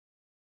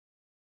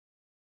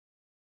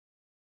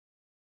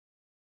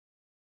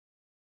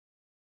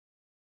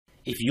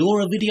If you're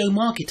a video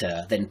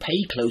marketer, then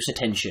pay close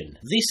attention.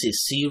 This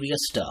is serious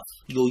stuff.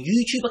 Your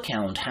YouTube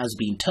account has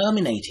been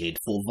terminated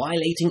for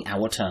violating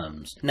our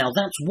terms. Now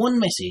that's one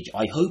message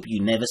I hope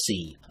you never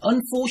see.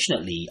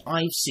 Unfortunately,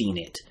 I've seen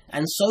it,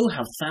 and so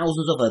have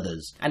thousands of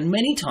others, and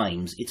many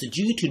times it's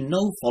due to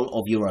no fault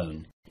of your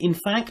own. In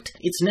fact,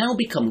 it's now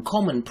become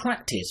common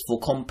practice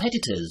for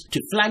competitors to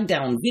flag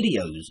down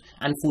videos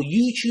and for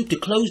YouTube to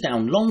close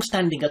down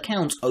long-standing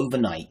accounts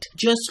overnight,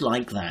 just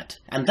like that.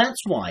 And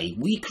that's why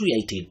we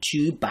created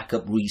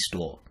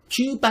TubeBackupRestore.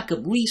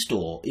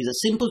 TubeBackupRestore is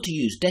a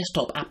simple-to-use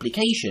desktop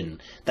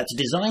application that's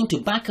designed to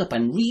backup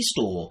and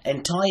restore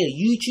entire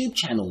YouTube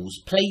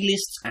channels,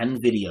 playlists and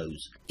videos.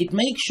 It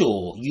makes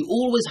sure you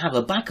always have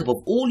a backup of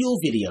all your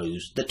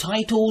videos, the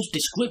titles,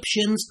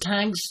 descriptions,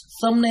 tags,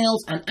 thumbnails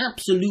and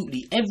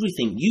absolutely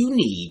everything you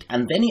need,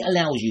 and then it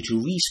allows you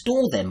to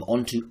restore them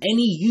onto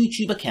any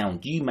YouTube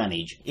account you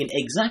manage in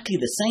exactly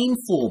the same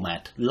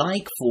format,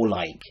 like for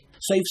like.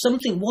 So if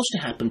something was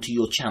to happen to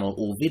your channel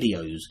or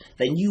videos,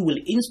 then you will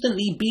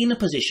instantly be in a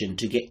position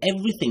to get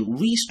everything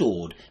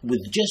restored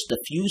with just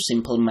a few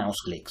simple mouse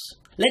clicks.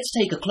 Let's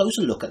take a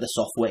closer look at the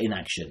software in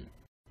action.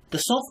 The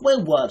software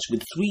works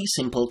with three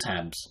simple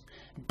tabs: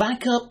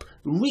 Backup,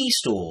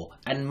 Restore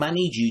and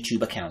Manage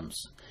YouTube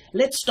Accounts.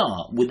 Let's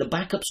start with the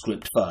backup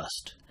script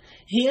first.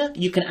 Here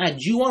you can add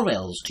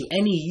URLs to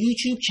any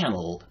YouTube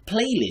channel,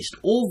 playlist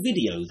or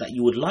video that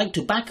you would like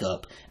to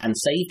backup and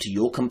save to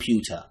your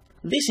computer.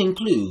 This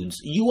includes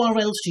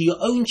URLs to your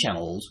own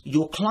channels,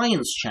 your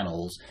clients'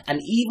 channels, and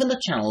even the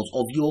channels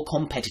of your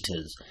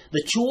competitors.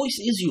 The choice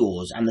is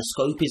yours and the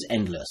scope is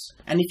endless.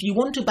 And if you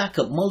want to back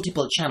up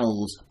multiple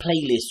channels,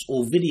 playlists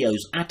or videos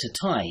at a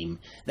time,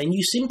 then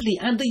you simply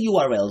add the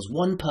URLs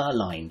one per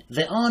line.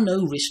 There are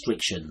no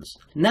restrictions.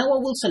 Now I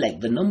will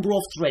select the number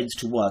of threads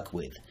to work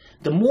with.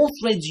 The more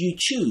threads you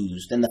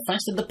choose, then the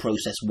faster the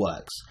process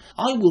works.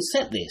 I will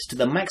set this to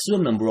the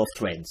maximum number of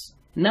threads.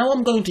 Now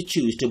I'm going to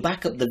choose to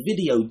back up the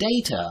video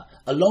data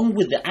along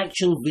with the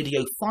actual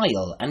video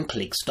file and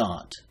click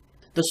Start.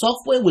 The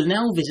software will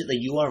now visit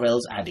the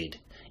URLs added.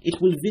 It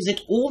will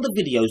visit all the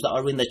videos that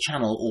are in the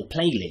channel or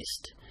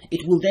playlist.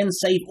 It will then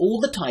save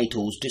all the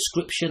titles,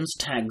 descriptions,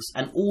 tags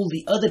and all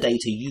the other data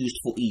used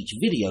for each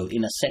video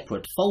in a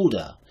separate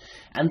folder.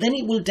 And then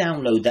it will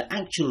download the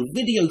actual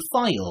video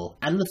file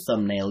and the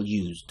thumbnail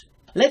used.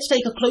 Let's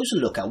take a closer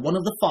look at one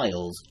of the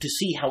files to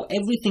see how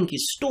everything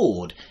is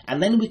stored,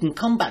 and then we can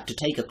come back to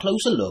take a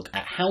closer look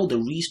at how the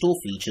restore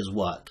features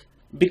work.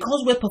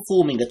 Because we're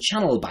performing a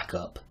channel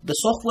backup, the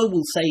software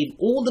will save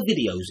all the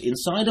videos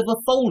inside of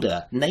a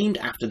folder named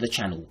after the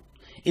channel.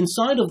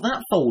 Inside of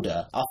that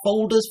folder are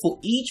folders for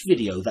each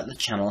video that the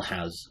channel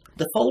has.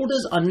 The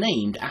folders are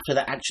named after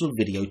the actual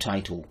video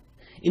title.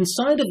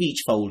 Inside of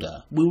each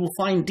folder, we will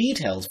find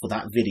details for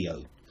that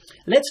video.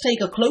 Let's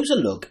take a closer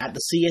look at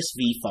the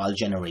CSV file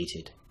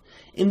generated.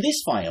 In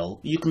this file,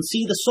 you can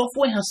see the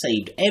software has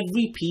saved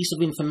every piece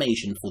of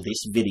information for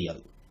this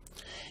video.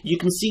 You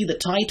can see the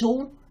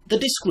title, the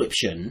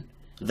description,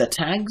 the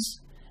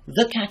tags,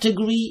 the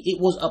category it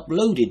was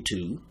uploaded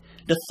to,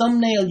 the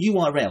thumbnail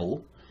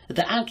URL,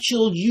 the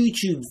actual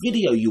YouTube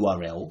video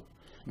URL,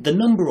 the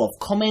number of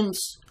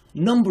comments,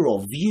 number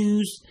of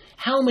views,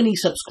 how many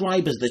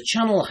subscribers the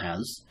channel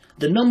has,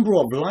 the number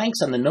of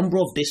likes and the number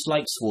of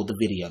dislikes for the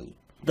video.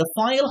 The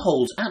file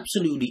holds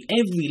absolutely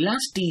every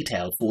last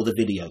detail for the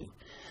video.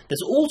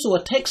 There's also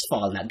a text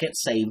file that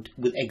gets saved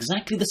with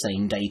exactly the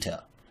same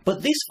data.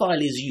 But this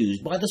file is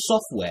used by the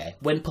software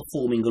when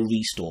performing a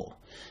restore.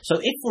 So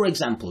if, for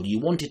example, you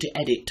wanted to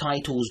edit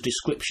titles,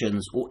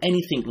 descriptions or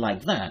anything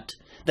like that,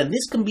 then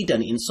this can be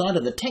done inside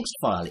of the text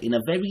file in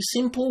a very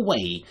simple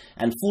way,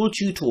 and full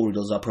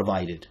tutorials are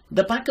provided.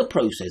 The backup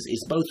process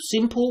is both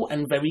simple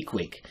and very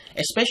quick,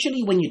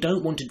 especially when you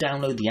don't want to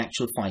download the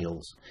actual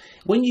files.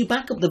 When you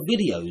back up the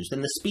videos,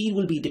 then the speed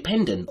will be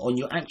dependent on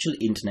your actual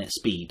internet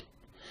speed.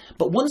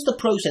 But once the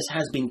process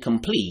has been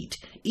complete,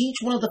 each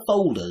one of the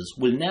folders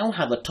will now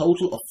have a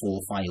total of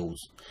 4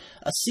 files.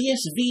 A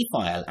CSV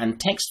file and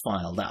text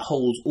file that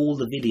holds all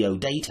the video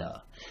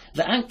data,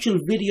 the actual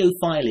video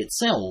file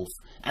itself,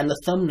 and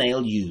the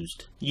thumbnail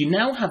used. You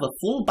now have a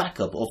full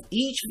backup of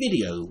each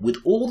video with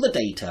all the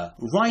data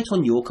right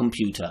on your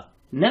computer.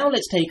 Now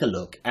let's take a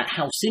look at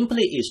how simple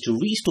it is to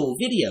restore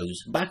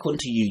videos back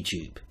onto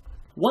YouTube.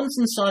 Once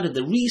inside of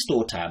the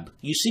Restore tab,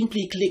 you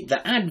simply click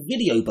the Add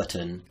Video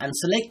button and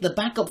select the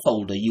backup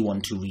folder you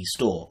want to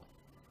restore.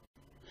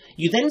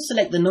 You then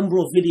select the number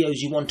of videos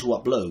you want to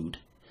upload,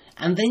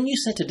 and then you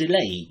set a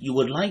delay you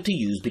would like to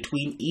use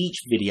between each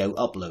video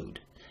upload.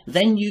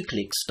 Then you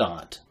click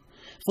Start.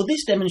 For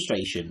this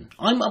demonstration,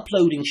 I'm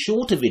uploading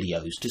shorter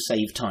videos to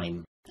save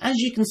time. As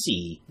you can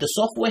see, the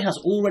software has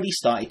already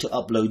started to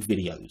upload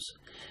videos.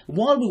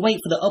 While we wait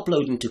for the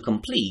uploading to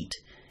complete,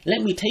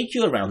 let me take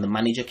you around the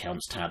Manage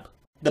Accounts tab.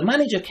 The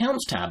Manage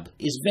Accounts tab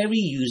is very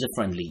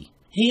user-friendly.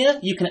 Here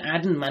you can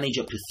add and manage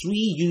up to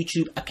 3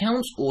 YouTube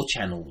accounts or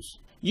channels.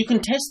 You can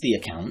test the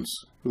accounts,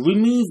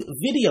 remove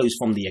videos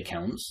from the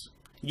accounts,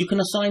 you can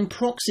assign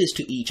proxies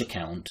to each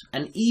account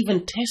and even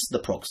test the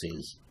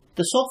proxies.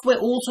 The software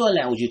also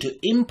allows you to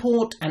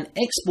import and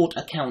export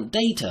account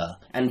data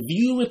and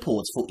view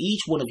reports for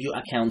each one of your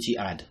accounts you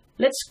add.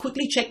 Let's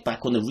quickly check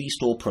back on the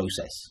restore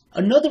process.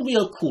 Another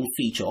real cool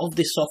feature of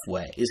this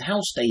software is how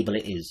stable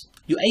it is.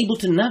 You're able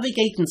to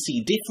navigate and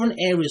see different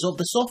areas of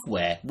the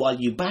software while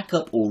you back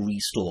up or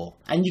restore.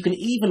 And you can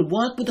even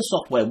work with the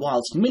software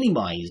whilst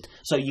minimized,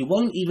 so you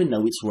won't even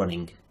know it's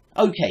running.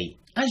 Okay,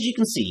 as you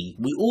can see,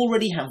 we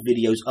already have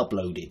videos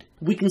uploaded.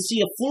 We can see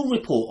a full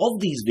report of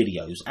these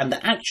videos and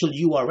the actual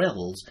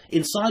URLs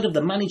inside of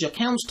the Manage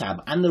Accounts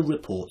tab and the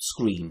report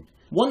screen.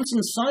 Once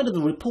inside of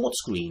the report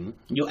screen,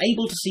 you're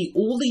able to see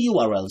all the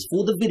URLs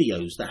for the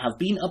videos that have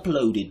been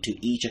uploaded to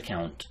each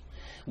account.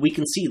 We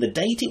can see the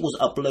date it was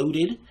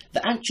uploaded,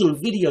 the actual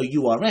video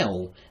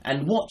URL,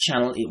 and what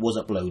channel it was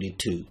uploaded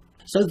to.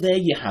 So there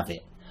you have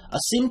it. A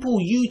simple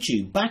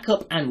YouTube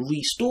backup and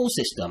restore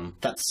system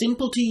that's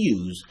simple to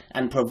use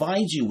and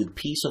provides you with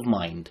peace of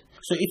mind.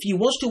 So if you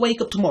was to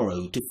wake up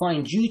tomorrow to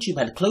find YouTube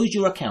had closed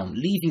your account,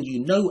 leaving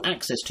you no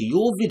access to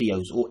your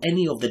videos or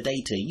any of the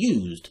data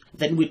used,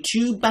 then with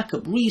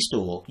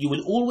TubeBackupRestore, you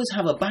will always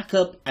have a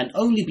backup and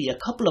only be a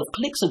couple of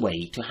clicks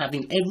away to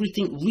having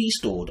everything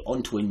restored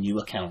onto a new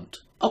account.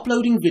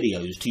 Uploading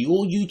videos to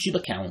your YouTube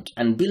account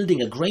and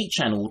building a great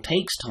channel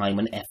takes time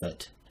and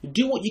effort.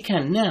 Do what you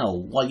can now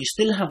while you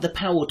still have the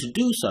power to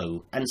do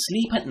so and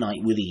sleep at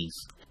night with ease.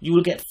 You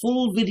will get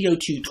full video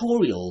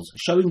tutorials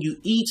showing you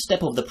each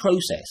step of the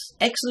process,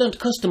 excellent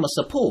customer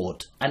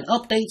support and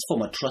updates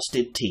from a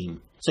trusted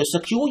team. So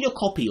secure your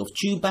copy of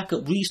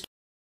TubeBackupRestore